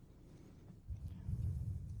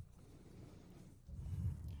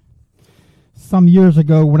some years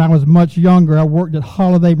ago when I was much younger. I worked at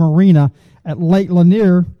Holiday Marina at Lake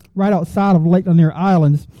Lanier, right outside of Lake Lanier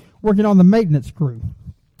Islands, working on the maintenance crew.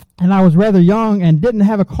 And I was rather young and didn't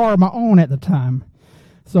have a car of my own at the time.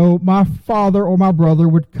 So my father or my brother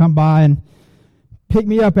would come by and pick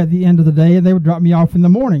me up at the end of the day, and they would drop me off in the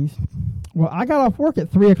mornings. Well, I got off work at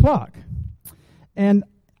 3 o'clock, and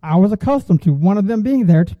I was accustomed to one of them being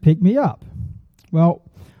there to pick me up. Well,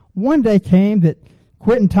 one day came that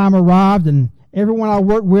quitting time arrived, and everyone I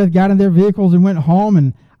worked with got in their vehicles and went home,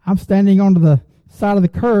 and I'm standing on the side of the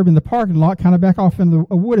curb in the parking lot, kind of back off in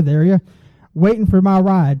a wooded area, waiting for my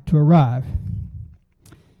ride to arrive.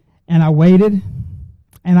 And I waited,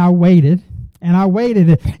 and I waited, and I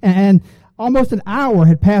waited, and almost an hour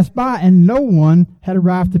had passed by, and no one had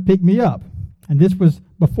arrived to pick me up. And this was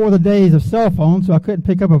before the days of cell phones, so I couldn't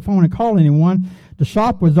pick up a phone and call anyone. The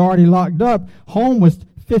shop was already locked up. Home was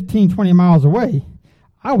 15, 20 miles away.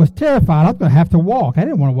 I was terrified. I was going to have to walk. I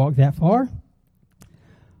didn't want to walk that far.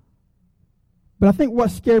 But I think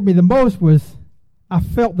what scared me the most was I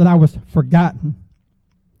felt that I was forgotten.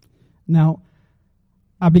 Now,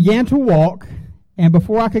 I began to walk, and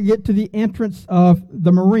before I could get to the entrance of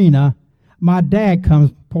the marina, my dad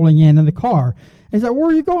comes pulling in the car. He said, "Where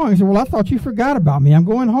are you going?" I said, "Well, I thought you forgot about me. I'm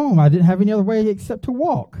going home. I didn't have any other way except to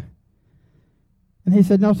walk." And he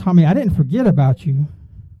said, "No, Tommy, I didn't forget about you.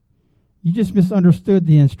 You just misunderstood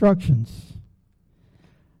the instructions.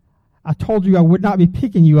 I told you I would not be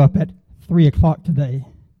picking you up at 3 o'clock today,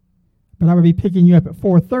 but I would be picking you up at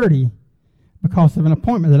 4:30 because of an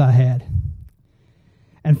appointment that I had."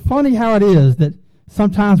 And funny how it is that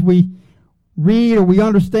sometimes we read or we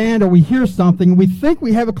understand or we hear something and we think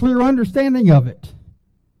we have a clear understanding of it.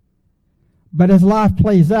 But as life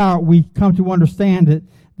plays out, we come to understand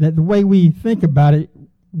that the way we think about it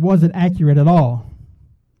wasn't accurate at all.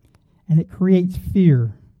 And it creates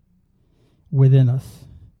fear within us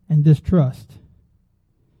and distrust.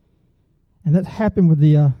 And that happened with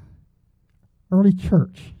the early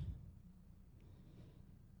church.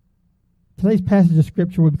 Today's passage of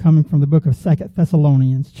Scripture will be coming from the book of 2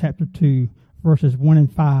 Thessalonians, chapter 2, verses 1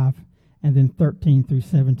 and 5, and then 13 through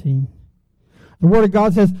 17. The Word of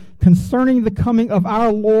God says, "Concerning the coming of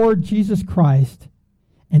our Lord Jesus Christ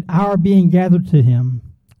and our being gathered to him,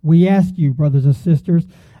 we ask you, brothers and sisters,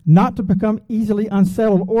 not to become easily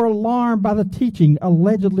unsettled or alarmed by the teaching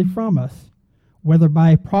allegedly from us, whether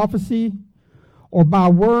by prophecy or by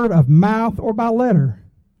word of mouth or by letter,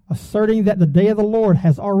 asserting that the day of the Lord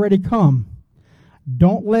has already come.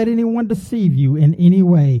 Don't let anyone deceive you in any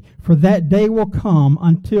way, for that day will come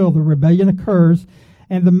until the rebellion occurs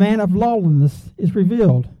and the man of lawlessness is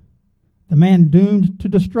revealed, the man doomed to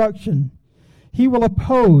destruction. He will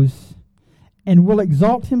oppose and will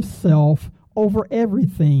exalt himself over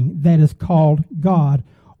everything that is called God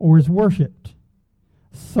or is worshipped,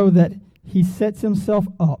 so that he sets himself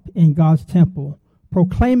up in God's temple,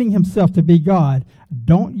 proclaiming himself to be God.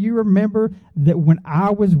 Don't you remember that when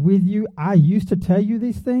I was with you, I used to tell you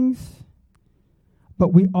these things?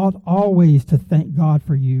 But we ought always to thank God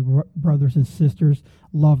for you, brothers and sisters,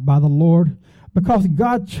 loved by the Lord, because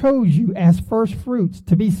God chose you as first fruits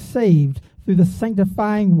to be saved through the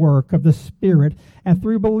sanctifying work of the Spirit and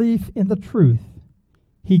through belief in the truth.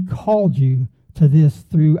 He called you to this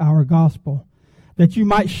through our gospel, that you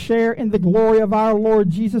might share in the glory of our Lord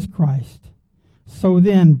Jesus Christ. So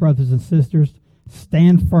then, brothers and sisters,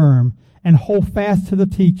 stand firm and hold fast to the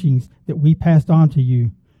teachings that we passed on to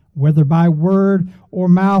you, whether by word or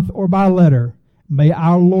mouth or by letter. May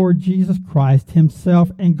our Lord Jesus Christ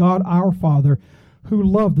himself and God our Father, who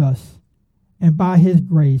loved us and by his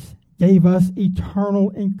grace gave us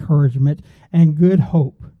eternal encouragement and good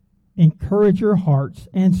hope, encourage your hearts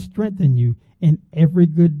and strengthen you in every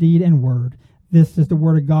good deed and word. This is the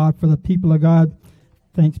word of God for the people of God.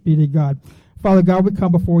 Thanks be to God. Father God, we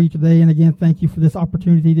come before you today, and again, thank you for this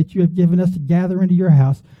opportunity that you have given us to gather into your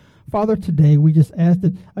house. Father, today we just ask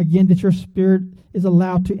that, again, that your Spirit is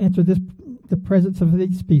allowed to enter the presence of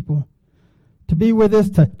these people, to be with us,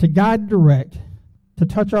 to guide and direct, to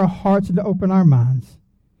touch our hearts and to open our minds.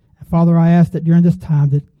 And Father, I ask that during this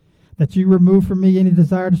time that you remove from me any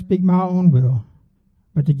desire to speak my own will,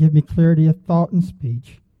 but to give me clarity of thought and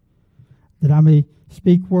speech, that I may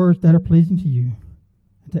speak words that are pleasing to you,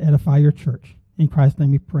 to edify your church. In Christ's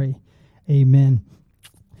name we pray. Amen.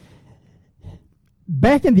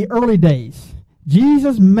 Back in the early days,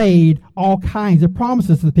 Jesus made all kinds of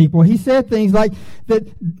promises to the people. He said things like that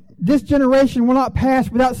this generation will not pass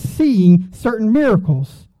without seeing certain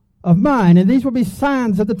miracles of mine, and these will be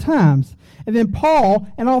signs of the times. And then Paul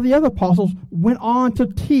and all the other apostles went on to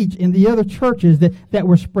teach in the other churches that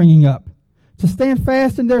were springing up, to stand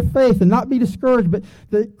fast in their faith and not be discouraged, but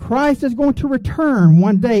that Christ is going to return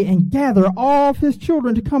one day and gather all of his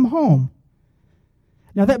children to come home.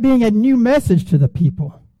 Now, that being a new message to the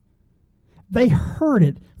people, they heard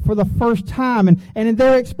it for the first time, and in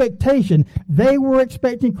their expectation, they were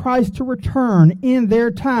expecting Christ to return in their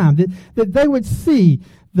time, that they would see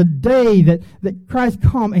the day that Christ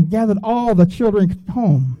come and gathered all the children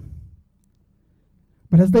home.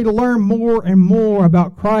 But as they learned more and more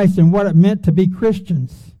about Christ and what it meant to be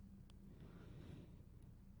Christians,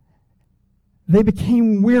 they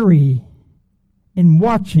became weary in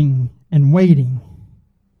watching and waiting.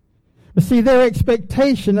 But see, their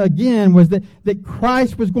expectation again was that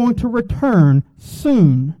Christ was going to return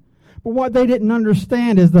soon. But what they didn't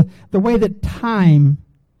understand is the way that time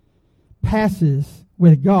passes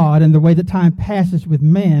with God and the way that time passes with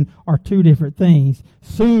man are two different things.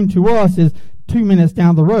 Soon to us is 2 minutes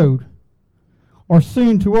down the road. Or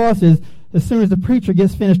soon to us is as soon as the preacher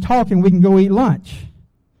gets finished talking, we can go eat lunch.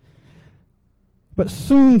 But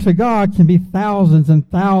soon to God can be thousands and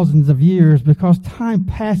thousands of years because time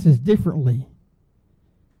passes differently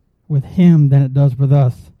with him than it does with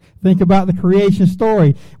us. Think about the creation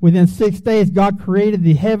story. Within 6 days, God created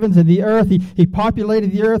the heavens and the earth. He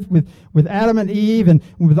populated the earth with Adam and Eve and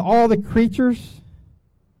with all the creatures.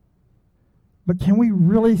 But can we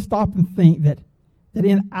really stop and think that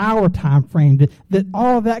in our time frame, that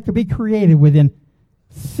all of that could be created within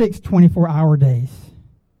 6 24-hour days?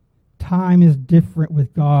 Time is different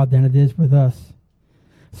with God than it is with us.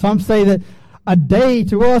 Some say that a day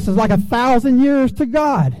to us is like 1,000 years to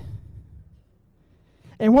God.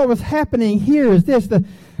 And what was happening here is this: the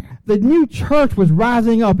new church was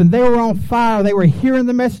rising up, and they were on fire. They were hearing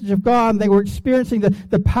the message of God, and they were experiencing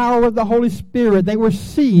the power of the Holy Spirit. They were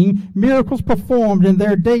seeing miracles performed in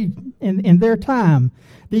their day, in their time.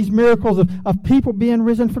 These miracles of people being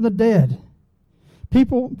risen from the dead,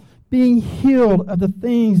 people being healed of the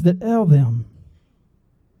things that ail them,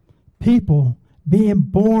 people being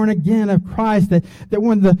born again of Christ, that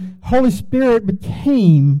when the Holy Spirit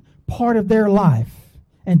became part of their life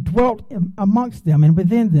and dwelt amongst them and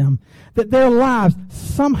within them, that their lives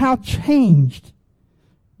somehow changed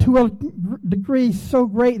to a degree so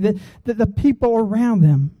great that the people around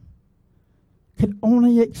them could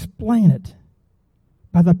only explain it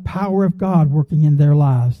by the power of God working in their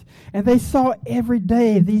lives. And they saw every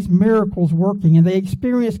day these miracles working, and they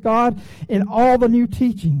experienced God in all the new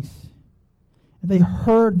teachings. And they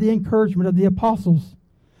heard the encouragement of the apostles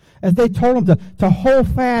as they told them to hold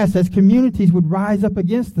fast as communities would rise up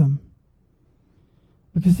against them.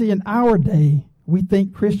 Because see, in our day, we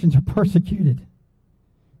think Christians are persecuted,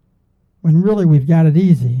 when really we've got it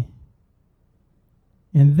easy.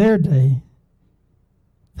 In their day,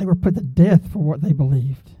 they were put to death for what they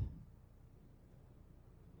believed.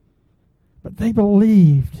 But they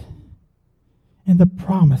believed in the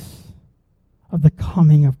promise of the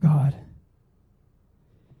coming of God.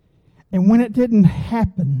 And when it didn't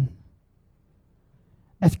happen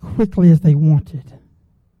as quickly as they wanted,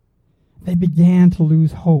 they began to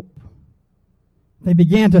lose hope. They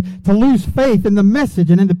began to lose faith in the message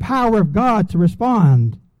and in the power of God to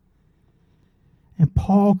respond. And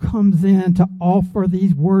Paul comes in to offer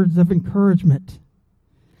these words of encouragement.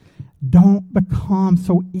 Don't become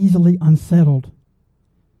so easily unsettled.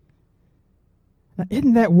 Now,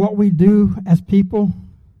 isn't that what we do as people?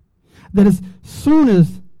 That as soon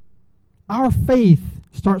as our faith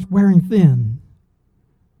starts wearing thin,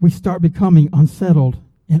 we start becoming unsettled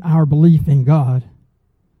in our belief in God.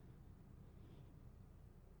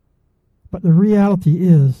 But the reality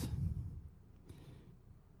is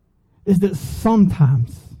that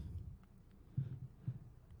sometimes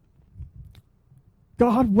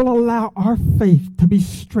God will allow our faith to be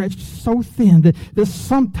stretched so thin that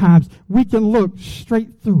sometimes we can look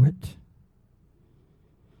straight through it.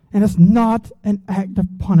 And it's not an act of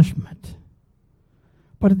punishment,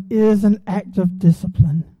 but it is an act of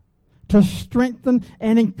discipline to strengthen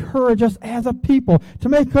and encourage us as a people, to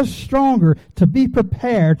make us stronger, to be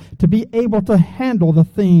prepared, to be able to handle the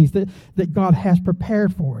things that God has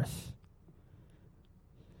prepared for us.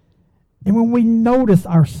 And when we notice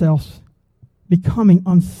ourselves becoming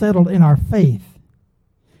unsettled in our faith,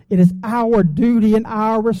 it is our duty and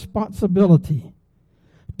our responsibility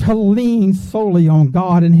to lean solely on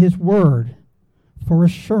God and His Word for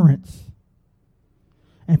assurance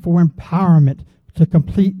and for empowerment to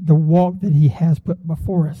complete the walk that He has put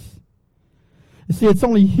before us. You see, it's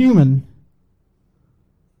only human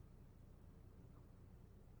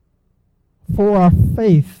for our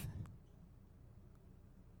faith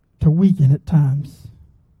to weaken at times.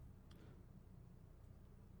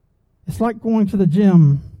 It's like going to the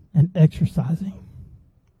gym and exercising.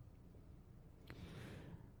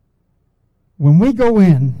 When we go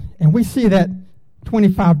in and we see that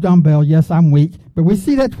 25 dumbbell, yes, I'm weak, but we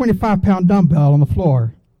see that 25-pound dumbbell on the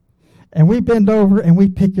floor, and we bend over and we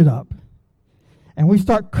pick it up, and we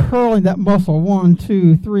start curling that muscle 1,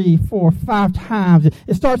 2, 3, 4, 5 times.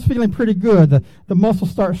 It starts feeling pretty good. The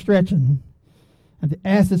muscles start stretching, and the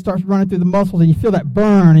acid starts running through the muscles, and you feel that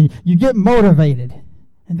burn, and you get motivated,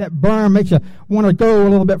 and that burn makes you want to go a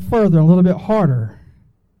little bit further, a little bit harder.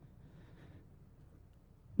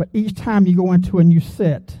 But each time you go into a new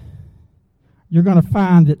set, you're going to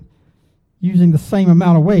find that using the same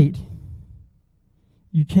amount of weight,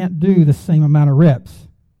 you can't do the same amount of reps.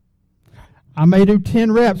 I may do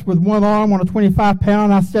 10 reps with one arm on a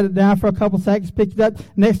 25-pound. I set it down for a couple seconds, pick it up.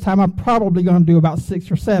 Next time, I'm probably going to do about 6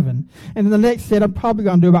 or 7. And then the next set, I'm probably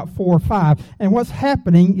going to do about 4 or 5. And what's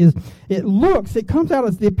happening is it comes out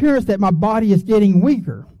as the appearance that my body is getting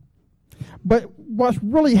weaker. But what's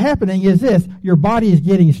really happening is this: your body is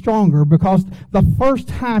getting stronger, because the first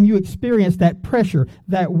time you experience that pressure,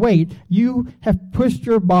 that weight, you have pushed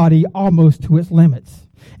your body almost to its limits.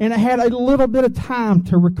 And it had a little bit of time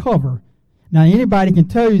to recover. Now, anybody can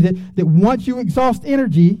tell you that once you exhaust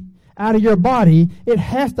energy out of your body, it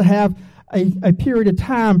has to have a period of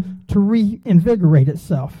time to reinvigorate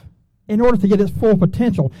itself in order to get its full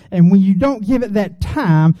potential. And when you don't give it that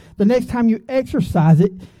time, the next time you exercise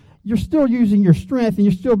it, you're still using your strength, and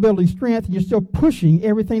you're still building strength, and you're still pushing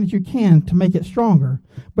everything that you can to make it stronger,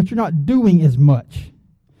 but you're not doing as much.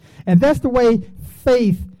 And that's the way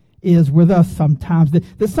faith is with us sometimes,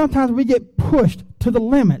 that sometimes we get pushed to the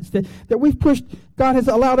limits, that God has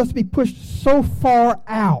allowed us to be pushed so far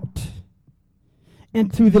out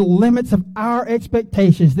into the limits of our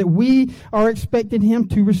expectations that we are expecting Him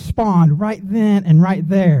to respond right then and right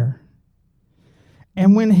there.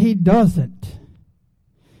 And when He doesn't,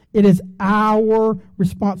 it is our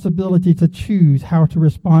responsibility to choose how to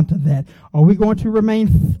respond to that. Are we going to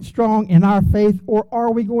remain strong in our faith, or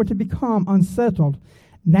are we going to become unsettled?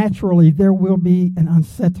 Naturally, there will be an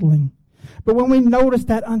unsettling. But when we notice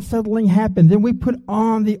that unsettling happen, then we put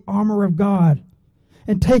on the armor of God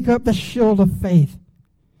and take up the shield of faith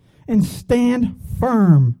and stand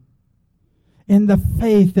firm in the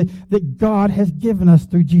faith that God has given us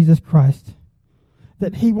through Jesus Christ,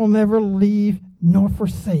 that He will never leave nor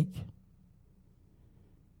forsake,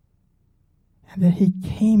 and that He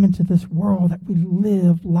came into this world that we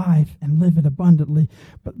live life and live it abundantly.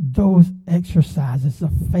 But those exercises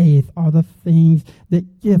of faith are the things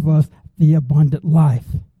that give us the abundant life.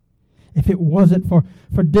 If it wasn't for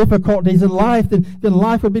difficulties in life, then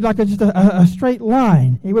life would be like just a straight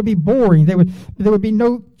line. It would be boring. There would be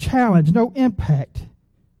no challenge, no impact.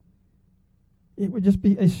 It would just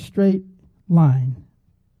be a straight line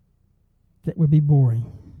that would be boring.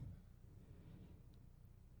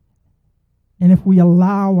 And if we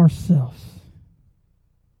allow ourselves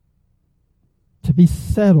to be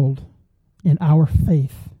settled in our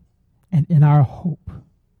faith and in our hope,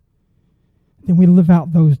 then we live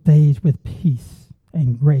out those days with peace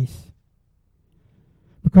and grace.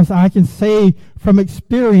 Because I can say from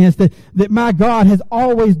experience that my God has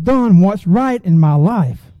always done what's right in my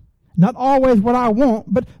life. Not always what I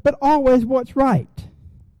want, but always what's right.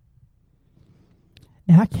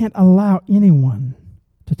 And I can't allow anyone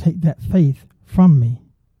to take that faith from me.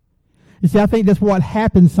 You see, I think that's what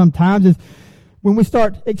happens sometimes is when we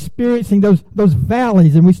start experiencing those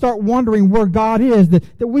valleys and we start wondering where God is,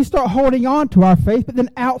 that we start holding on to our faith, but then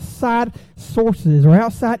outside sources or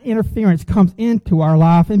outside interference comes into our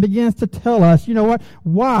life and begins to tell us, you know what,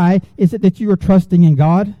 why is it that you are trusting in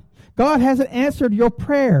God? God hasn't answered your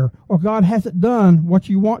prayer, or God hasn't done what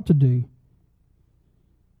you want to do.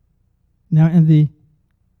 Now, in the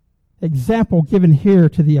example given here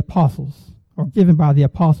to the apostles, or given by the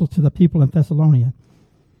apostles to the people in Thessalonica,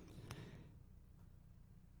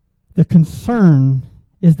 the concern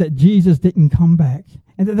is that Jesus didn't come back,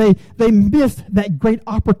 and that they missed that great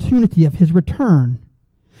opportunity of His return.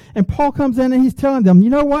 And Paul comes in and he's telling them, you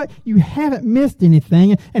know what? You haven't missed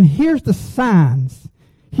anything, and here's the signs.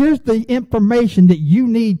 Here's the information that you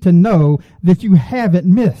need to know that you haven't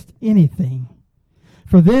missed anything.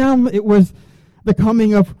 For them, it was the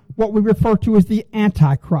coming of what we refer to as the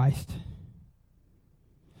Antichrist.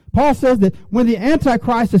 Paul says that when the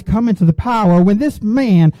Antichrist has come into the power, when this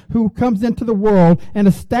man who comes into the world and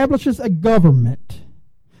establishes a government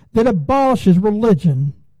that abolishes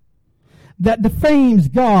religion, that defames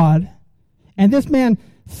God, and this man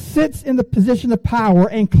sits in the position of power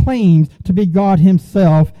and claims to be God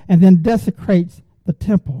Himself, and then desecrates the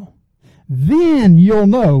temple, then you'll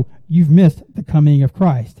know you've missed the coming of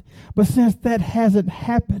Christ. But since that hasn't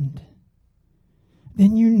happened,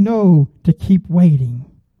 then you know to keep waiting,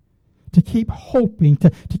 to keep hoping, to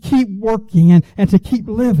keep working, and to keep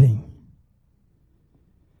living.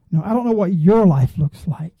 Now, I don't know what your life looks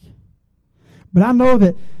like, but I know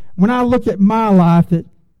that when I look at my life, that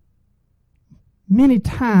many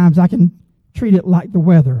times I can treat it like the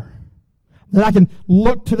weather. That I can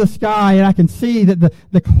look to the sky and I can see that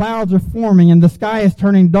the clouds are forming and the sky is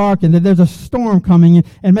turning dark and that there's a storm coming,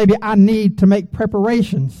 and maybe I need to make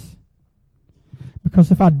preparations.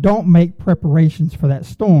 Because if I don't make preparations for that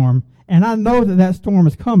storm, and I know that that storm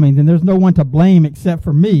is coming, then there's no one to blame except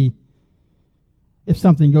for me if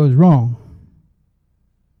something goes wrong.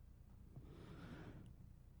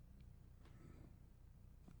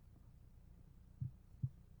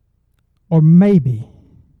 Or maybe,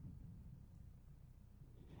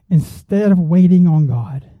 instead of waiting on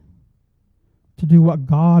God to do what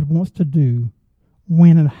God wants to do,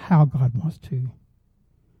 when and how God wants to,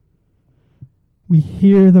 we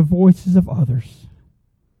hear the voices of others,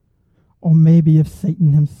 or maybe of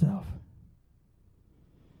Satan himself,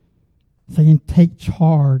 saying, take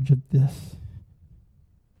charge of this.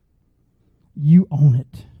 You own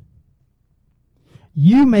it.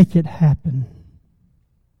 You make it happen.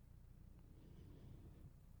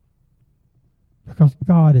 Because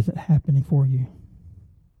God isn't happening for you.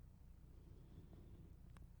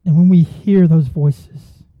 And when we hear those voices,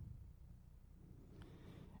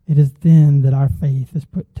 it is then that our faith is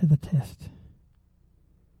put to the test.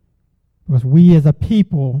 Because we as a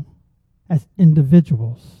people, as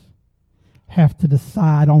individuals, have to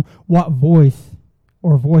decide on what voice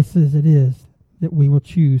or voices it is that we will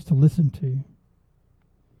choose to listen to.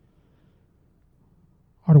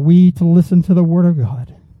 Are we to listen to the Word of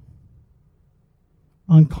God?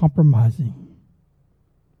 Uncompromising?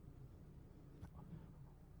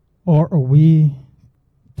 Or are we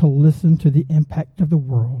to listen to the impact of the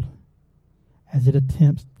world as it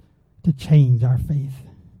attempts to change our faith?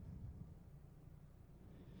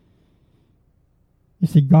 You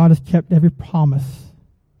see, God has kept every promise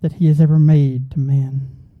that He has ever made to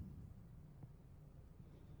man.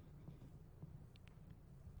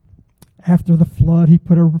 After the flood, He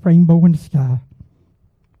put a rainbow in the sky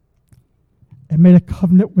and made a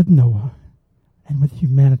covenant with Noah and with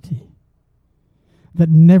humanity that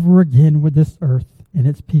never again would this earth and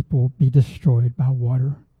its people be destroyed by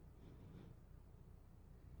water.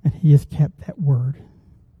 And He has kept that word.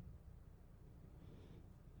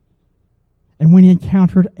 And when He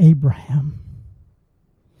encountered Abraham,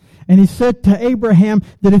 and He said to Abraham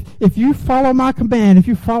that if you follow my command, if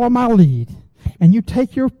you follow my lead, and you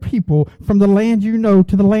take your people from the land you know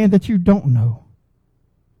to the land that you don't know,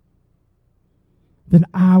 then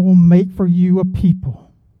I will make for you a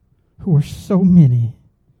people who are so many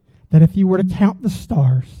that if you were to count the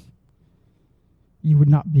stars, you would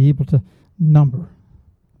not be able to number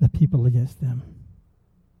the people against them.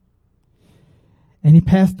 And He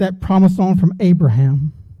passed that promise on from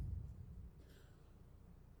Abraham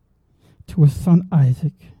to his son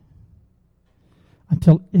Isaac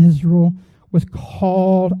until Israel was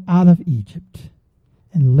called out of Egypt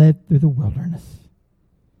and led through the wilderness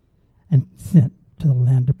and sent to the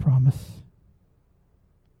land of promise,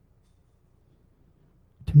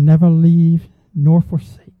 to never leave nor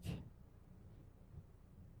forsake.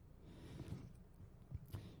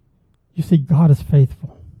 You see, God is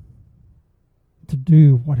faithful to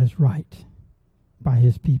do what is right by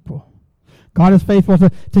His people. God is faithful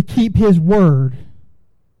to keep His word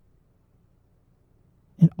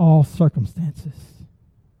in all circumstances.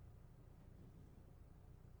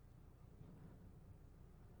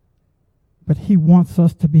 But He wants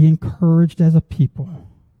us to be encouraged as a people,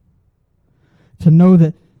 to know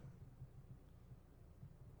that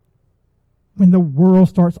when the world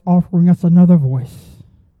starts offering us another voice,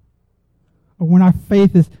 or when our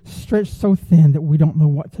faith is stretched so thin that we don't know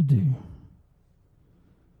what to do,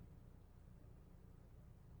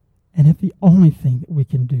 and if the only thing that we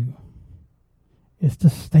can do is to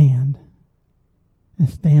stand and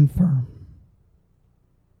stand firm,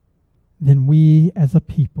 then we as a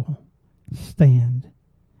people stand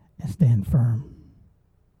and stand firm.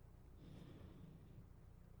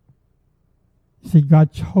 See,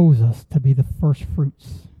 God chose us to be the first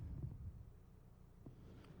fruits,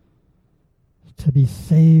 to be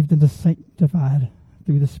saved and to sanctified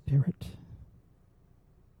through the Spirit.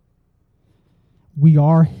 We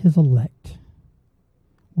are His elect.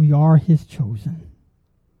 We are His chosen.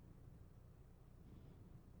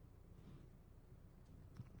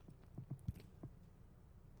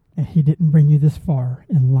 And He didn't bring you this far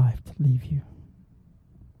in life to leave you.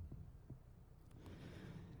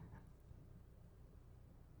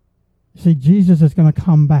 See, Jesus is going to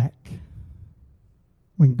come back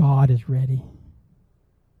when God is ready.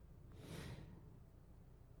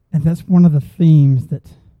 And that's one of the themes that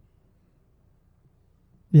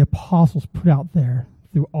the apostles put out there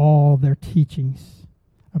through all their teachings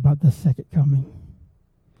about the second coming.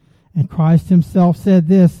 And Christ himself said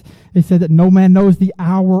this. He said that no man knows the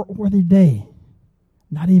hour or the day,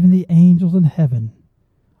 not even the angels in heaven,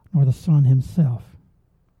 nor the Son himself,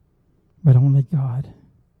 but only God.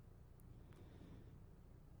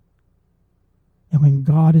 And when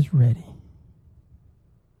God is ready,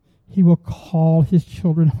 he will call his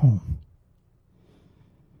children home.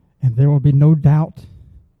 And there will be no doubt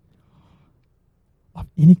of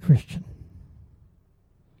any Christian.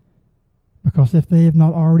 Because if they have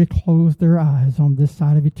not already closed their eyes on this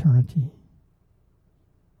side of eternity,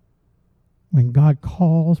 when God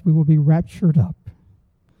calls, we will be raptured up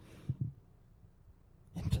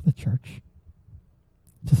into the church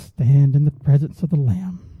to stand in the presence of the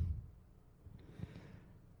Lamb,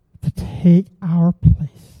 to take our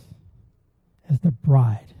place as the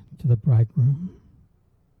bride to the bridegroom.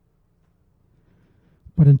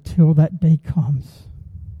 But until that day comes,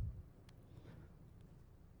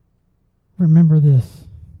 remember this,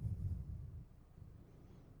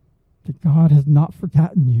 that God has not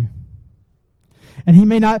forgotten you. And he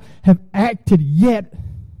may not have acted yet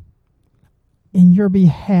in your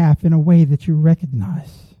behalf in a way that you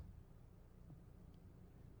recognize.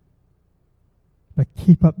 But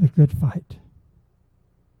keep up the good fight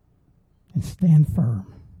and stand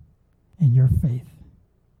firm in your faith.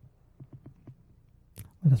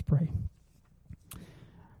 Let us pray.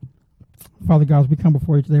 Father God, as we come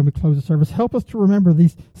before you today and we close the service, help us to remember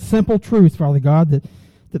these simple truths, Father God, that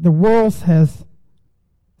the world has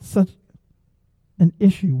such an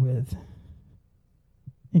issue with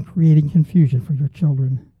in creating confusion for your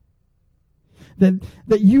children.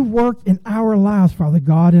 That you work in our lives, Father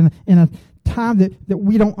God, in a time that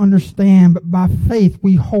we don't understand, but by faith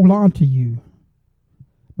we hold on to you.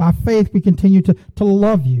 By faith we continue to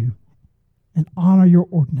love you and honor your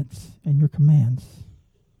ordinance and your commands.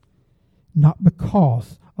 Not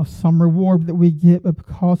because of some reward that we get, but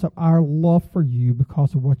because of our love for you,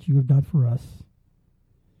 because of what you have done for us.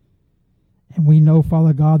 And we know,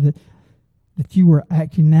 Father God, that you are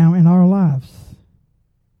acting now in our lives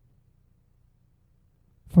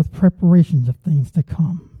for the preparations of things to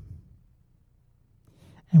come.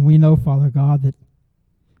 And we know, Father God, that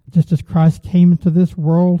just as Christ came into this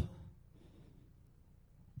world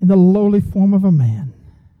in the lowly form of a man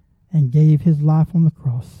and gave his life on the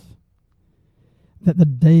cross, that the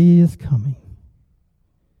day is coming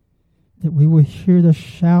that we will hear the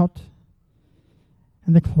shout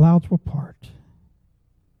and the clouds will part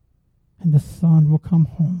and the sun will come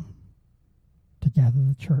home to gather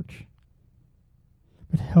the church.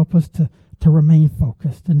 But help us to remain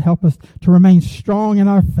focused and help us to remain strong in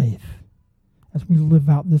our faith as we live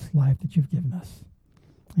out this life that you've given us.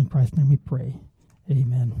 In Christ's name we pray.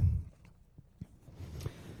 Amen.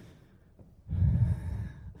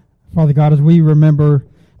 Father God, as we remember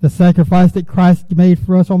the sacrifice that Christ made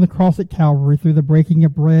for us on the cross at Calvary through the breaking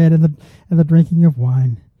of bread and the drinking of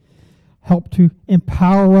wine, help to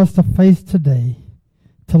empower us to face today,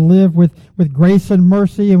 to live with grace and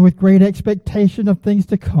mercy and with great expectation of things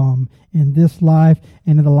to come in this life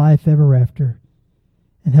and in the life ever after.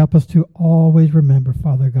 And help us to always remember,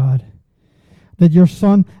 Father God, that your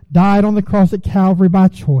Son died on the cross at Calvary by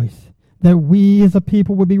choice, that we as a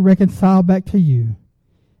people would be reconciled back to you,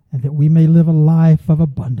 and that we may live a life of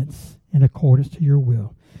abundance in accordance to your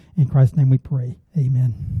will. In Christ's name we pray.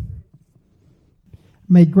 Amen.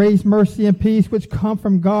 May grace, mercy, and peace which come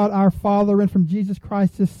from God our Father and from Jesus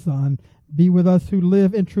Christ his Son be with us who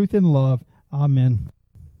live in truth and love. Amen.